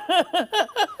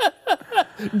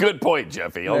 Good point,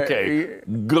 Jeffy. Okay.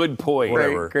 Good point.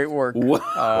 Great work.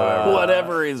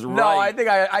 Whatever is right. No, I think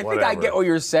I get what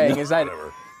you're saying. Is that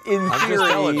in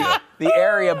theory the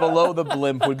area below the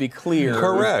blimp would be clear?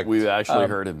 Correct. We actually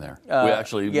heard him there. We got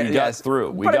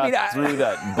through. We got through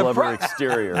that blubber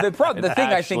exterior. The thing I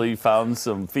think actually found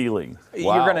some feeling.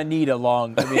 Wow. You're going to need a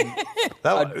long. I mean,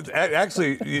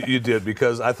 actually, you did,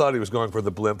 because I thought he was going for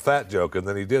the blimp fat joke, and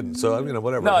then he didn't. So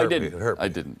whatever. No, it I hurt didn't. Me. It hurt me.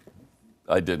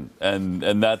 I didn't,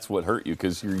 and that's what hurt you,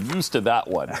 because you're used to that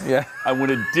one. Yeah. I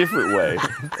went a different way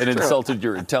and insulted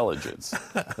your intelligence.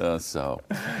 So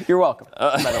you're welcome.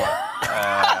 By the way,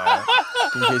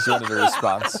 in case you wanted a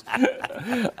response,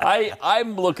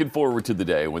 I'm looking forward to the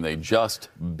day when they just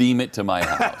beam it to my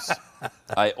house.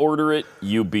 I order it,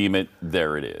 you beam it,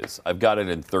 there it is. I've got it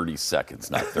in 30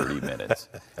 seconds, not 30 minutes.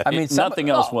 I mean, nothing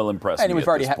else will impress me. And we've at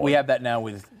already this point. we have that now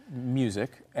with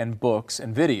music and books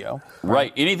and video.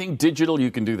 Right. Anything digital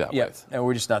you can do that with. And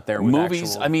we're just not there with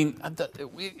movies. actual... I mean,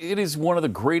 it is one of the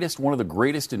greatest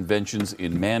inventions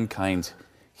in mankind's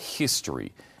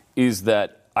history, is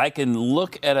that I can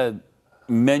look at a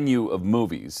menu of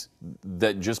movies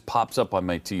that just pops up on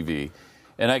my TV,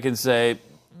 and I can say,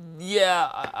 yeah,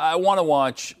 I want to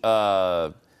watch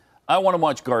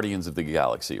Guardians of the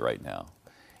Galaxy right now.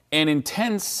 And in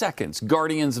 10 seconds,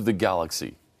 Guardians of the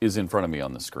Galaxy is in front of me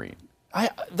on the screen.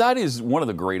 That is one of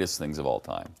the greatest things of all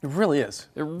time. It really is.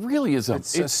 It really is.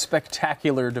 It's a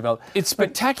spectacular development. It's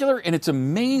spectacular, and it's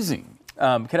amazing.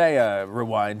 Can I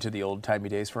rewind to the old-timey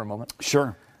days for a moment?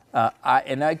 Sure.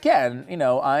 And again,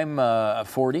 I'm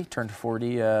 40, turned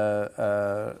 40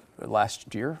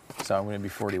 last year, so I'm going to be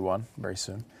 41 very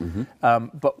soon. Mm-hmm.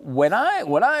 But when I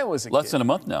was a kid... Less than a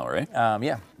month now, right?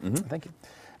 Yeah. Mm-hmm. Thank you.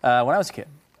 When I was a kid,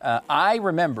 I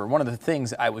remember one of the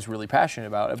things I was really passionate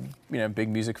about, big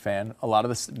music fan. A lot of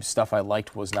the stuff I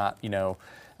liked was not, it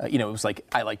was like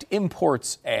I liked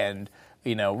imports and,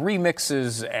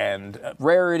 remixes and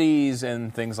rarities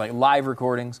and things like live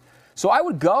recordings. So I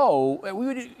would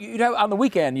go, you'd have on the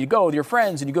weekend, you'd go with your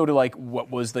friends and you go to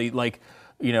what was the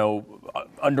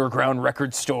underground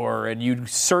record store, and you'd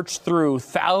search through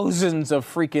thousands of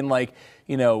freaking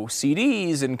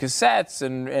CDs and cassettes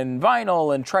and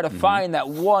vinyl and try to find that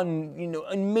one,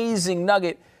 amazing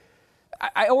nugget.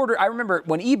 I remember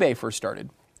when eBay first started.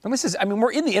 And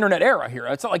we're in the internet era here.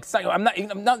 I'm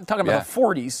not talking about the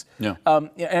 40s. Yeah.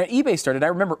 And eBay started. I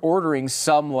remember ordering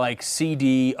some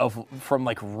CD from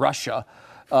Russia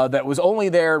that was only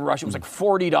there in Russia. It was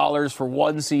 $40 for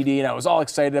one CD, and I was all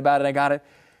excited about it. I got it.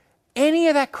 Any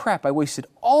of that crap I wasted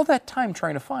all that time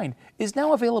trying to find is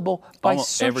now available by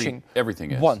searching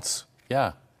everything is. Once.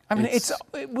 Yeah. I mean,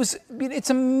 it's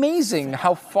amazing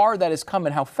how far that has come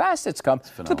and how fast it's come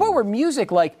to the point where music,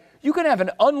 you can have an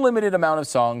unlimited amount of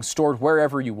songs stored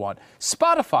wherever you want.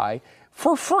 Spotify,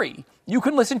 for free, you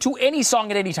can listen to any song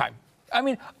at any time. I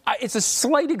mean, it's a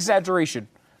slight exaggeration,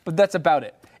 but that's about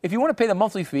it. If you want to pay the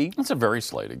monthly fee... That's a very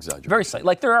slight exaggeration. Very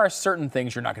slight. There are certain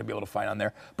things you're not going to be able to find on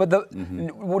there. But the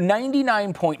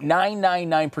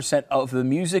 99.999% of the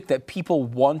music that people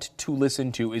want to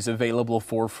listen to is available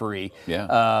for free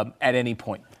at any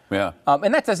point. Yeah.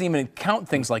 And that doesn't even count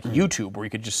things like YouTube, where you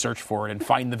could just search for it and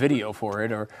find the video for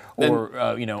it, or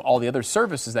all the other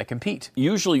services that compete.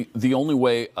 Usually, the only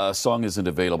way a song isn't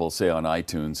available, say on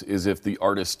iTunes, is if the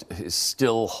artist is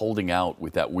still holding out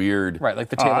with that weird. Right, like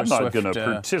the Taylor I'm Swift. not going to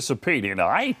participate in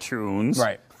iTunes.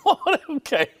 Right.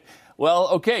 Okay. Well,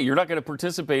 okay, you're not going to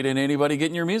participate in anybody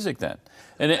getting your music then,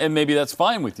 and maybe that's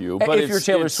fine with you. But if you're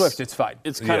Taylor Swift, it's fine.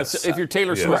 It's kind of if you're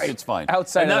Taylor Swift, it's fine.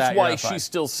 Outside and of that's that, why you're not she fine.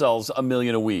 still sells 1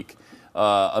 million a week,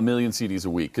 1 million CDs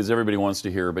a week, because everybody wants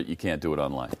to hear her, but you can't do it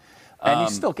online. And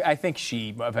I think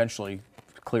she eventually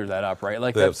cleared that up, right?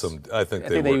 Like They have some. I think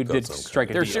they did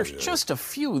strike a deal. There's just a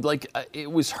few. Like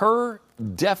it was her,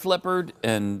 Def Leppard,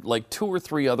 and like 2 or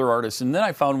 3 other artists. And then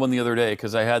I found one the other day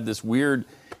because I had this weird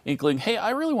inkling. Hey,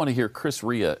 I really want to hear Chris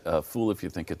Rea, "Fool If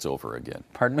You Think It's Over Again."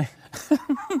 Pardon me?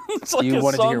 It's like You a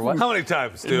wanted to song hear what? How many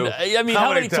times, Stu? I mean,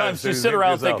 how many times do you sit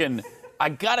around yourself? thinking, I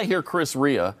gotta hear Chris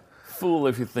Rea, "Fool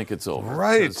If You Think It's Over"?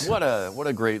 Right. 'Cause What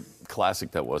a great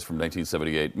classic that was from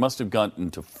 1978. Must have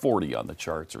gotten to 40 on the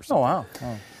charts or something. Oh, wow.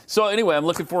 Oh. So anyway, I'm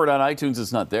looking for it on iTunes.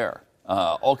 It's not there.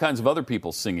 All kinds of other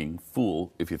people singing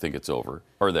 "Fool If You Think It's Over"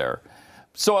 are there.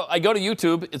 So I go to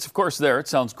YouTube. It's of course there. It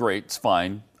sounds great. It's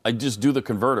fine. I just do the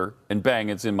converter and bang,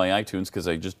 it's in my iTunes because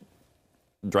I just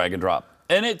drag and drop.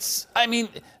 And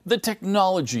the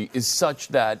technology is such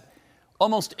that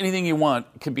almost anything you want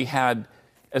can be had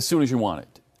as soon as you want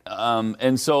it.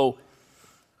 And so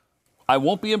I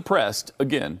won't be impressed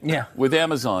again with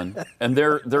Amazon and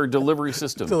their delivery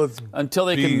system until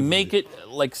they can make it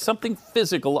like something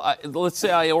physical. Let's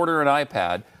say I order an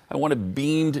iPad. I want it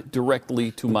beamed directly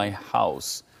to my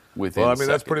house within Well, I mean,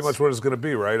 that's seconds. pretty much what it's going to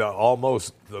be, right?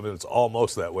 Almost. I mean, it's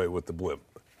almost that way with the blimp.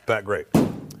 That great.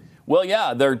 Well,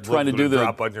 yeah, they're trying to do the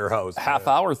drop on your house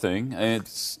half-hour thing,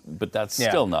 but that's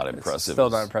still not impressive. Still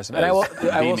not impressive. And I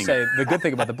will say the good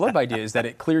thing about the blimp idea is that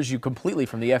it clears you completely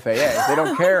from the FAA. They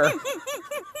don't care.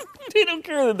 They don't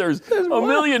care that there's 1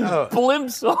 million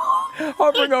blimps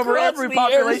hovering over across every the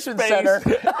population airspace. center.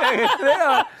 They're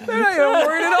not even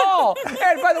worried at all.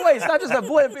 And by the way, it's not just a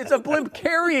blimp; it's a blimp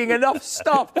carrying enough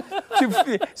stuff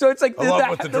so it's like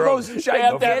Along with the drone. most They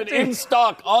have to have it gigantic. in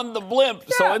stock on the blimp,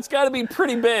 so Yeah. it's got to be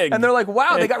pretty big. And they're like,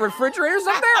 "Wow, they got refrigerators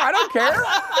up there. I don't care.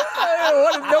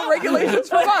 No regulations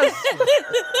from us."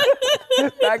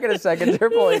 Back in a second.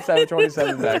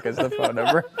 888-727 back is the phone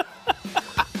number.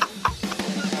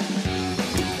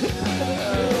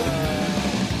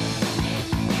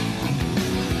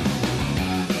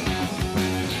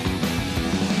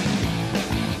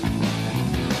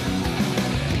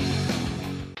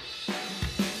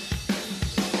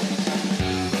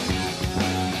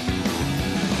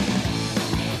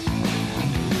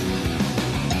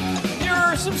 Here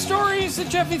are some stories that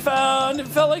Jeffy found and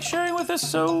felt like sharing with us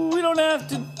so we don't have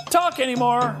to talk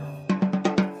anymore.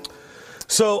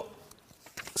 So,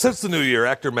 since the new year,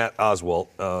 actor Matt Oswalt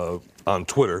on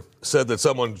Twitter said that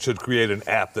someone should create an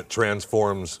app that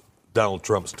transforms Donald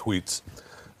Trump's tweets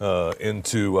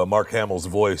into Mark Hamill's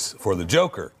voice for the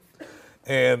Joker.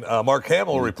 And Mark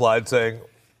Hamill replied saying,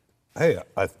 "Hey,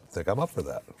 I think I'm up for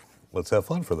that. Let's have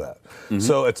fun for that."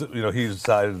 So it's he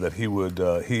decided that he would.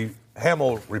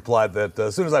 Hamill replied that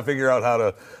as soon as I figure out how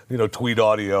to tweet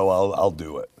audio, I'll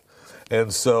do it.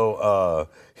 And so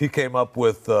he came up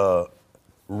with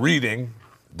reading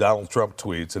Donald Trump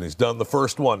tweets, and he's done the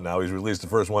first one now. He's released the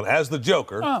first one as the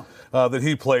Joker that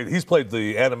he played. He's played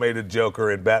the animated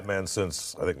Joker in Batman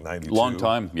since I think '92. Long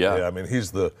time, yeah. I mean,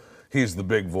 he's the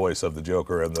big voice of the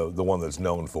Joker and the one that's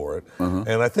known for it.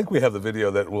 And I think we have the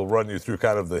video that will run you through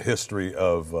kind of the history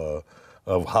of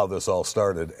how this all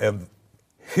started and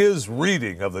his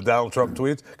reading of the Donald Trump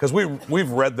tweets, because we've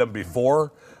read them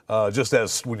before, just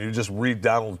as when you just read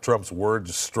Donald Trump's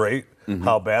words straight,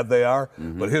 how bad they are.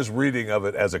 But his reading of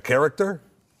it as a character,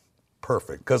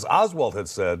 perfect. Because Oswald had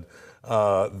said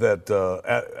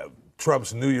that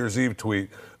Trump's New Year's Eve tweet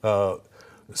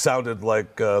sounded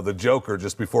like the Joker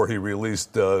just before he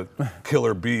released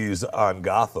Killer Bees on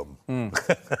Gotham.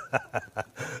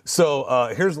 So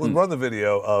run the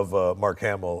video of Mark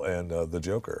Hamill and the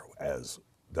Joker as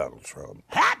Donald Trump.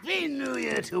 Happy New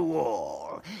Year to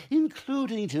all,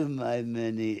 including to my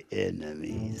many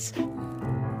enemies.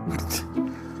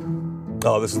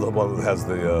 Oh, this is the one that has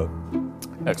the a little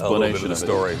bit Explanation of the of it.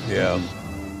 story. Yeah.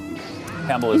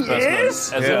 Hamill is best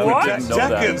Yes? known as Yeah, if What? we didn't know Jack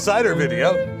that. Insider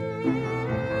video.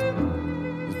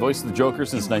 He's voiced the Joker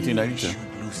since 1992.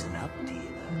 Loosen up, dear.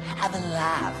 Have a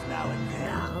laugh now and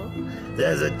then.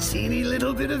 There's a teeny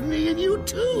little bit of me in you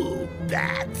too,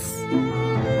 Bats.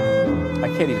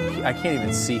 I can't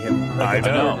even see him. I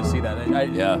know. To see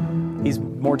that. Yeah. He's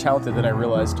more talented than I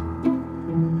realized.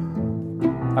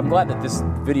 I'm glad that this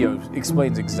video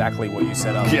explains exactly what you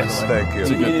set up. Yes, thank you.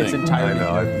 It's a good In its thing. entirety.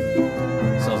 I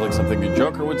know. Sounds like something the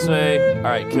Joker would say. All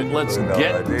right, let's No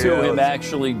get idea. to him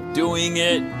actually doing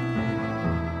it.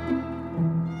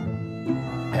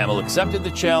 Hamill accepted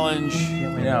the challenge.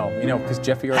 We know, because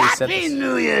Jeffy already said Happy this.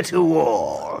 New Year to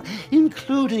all,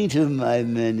 including to my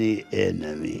many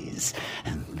enemies,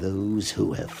 and those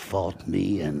who have fought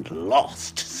me and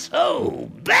lost so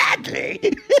badly,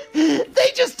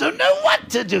 they just don't know what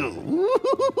to do.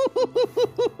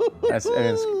 It's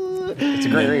a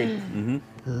great read.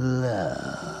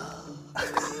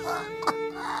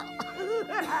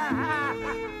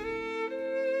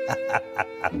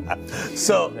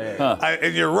 So,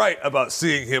 and you're right about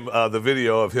seeing him, the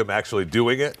video of him actually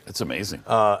doing it. It's amazing.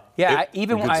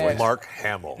 Even when It's Mark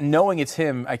Hamill. knowing it's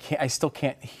him, I still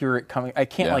can't hear it coming. I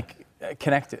can't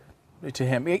connect it to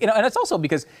him. And it's also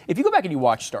because if you go back and you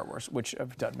watch Star Wars, which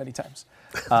I've done many times,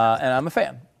 and I'm a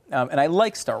fan, and I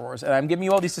like Star Wars, and I'm giving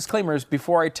you all these disclaimers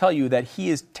before I tell you that he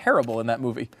is terrible in that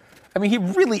movie. I mean, he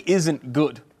really isn't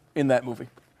good in that movie.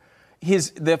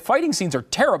 The fighting scenes are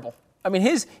terrible. I mean,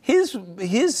 his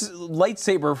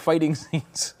lightsaber fighting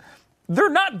scenes,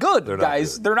 they're not good,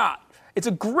 guys. They're not. It's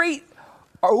a great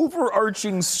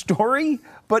overarching story,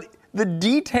 but the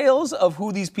details of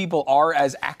who these people are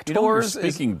as actors. You're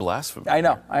speaking blasphemy. I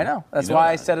know. That's why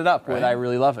I set it up. Right? I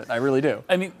really love it. I really do.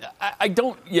 I mean, I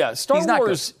don't. Yeah, Star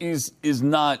Wars is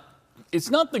not. It's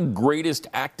not the greatest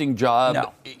acting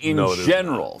job in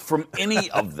general from any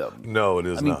of them. No, it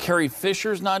is not. I mean, Carrie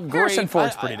Fisher's not great. Harrison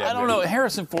Ford's pretty damn I don't know.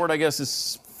 Harrison Ford, I guess,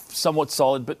 is somewhat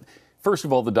solid, but first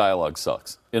of all, the dialogue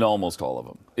sucks in almost all of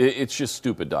them. It's just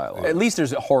stupid dialogue. At least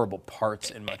there's horrible parts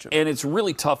in much of it. And it's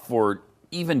really tough for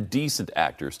even decent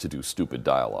actors to do stupid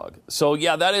dialogue. So,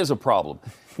 yeah, that is a problem.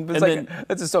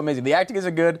 That's just so amazing. The acting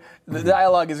isn't good, the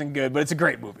dialogue isn't good, but it's a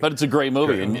great movie. But it's a great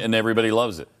movie, and everybody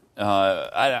loves it.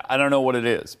 I don't know what it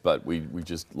is, but we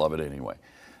just love it anyway.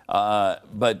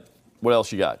 But what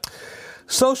else you got?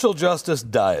 Social justice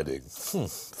dieting.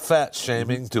 Fat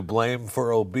shaming to blame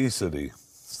for obesity.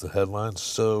 It's the headline.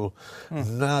 So,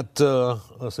 not,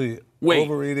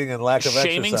 overeating and lack of exercise.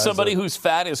 Shaming somebody who's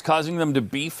fat is causing them to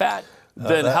be fat?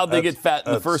 Then how'd they get fat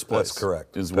in the first place? That's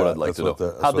correct. Is what I'd like to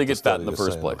know. How'd they get fat in the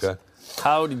first place? Okay?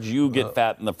 How did you get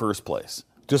fat in the first place?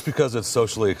 Just because it's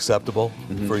socially acceptable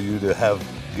for you to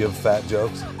give fat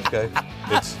jokes, okay?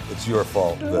 It's your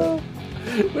fault.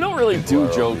 We don't really do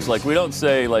jokes. Like, we don't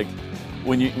say, like,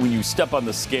 when you step on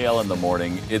the scale in the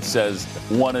morning, it says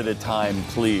 1 at a time,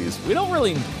 please. We don't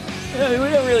really do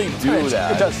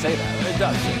that. It does say that. It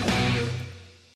does say that.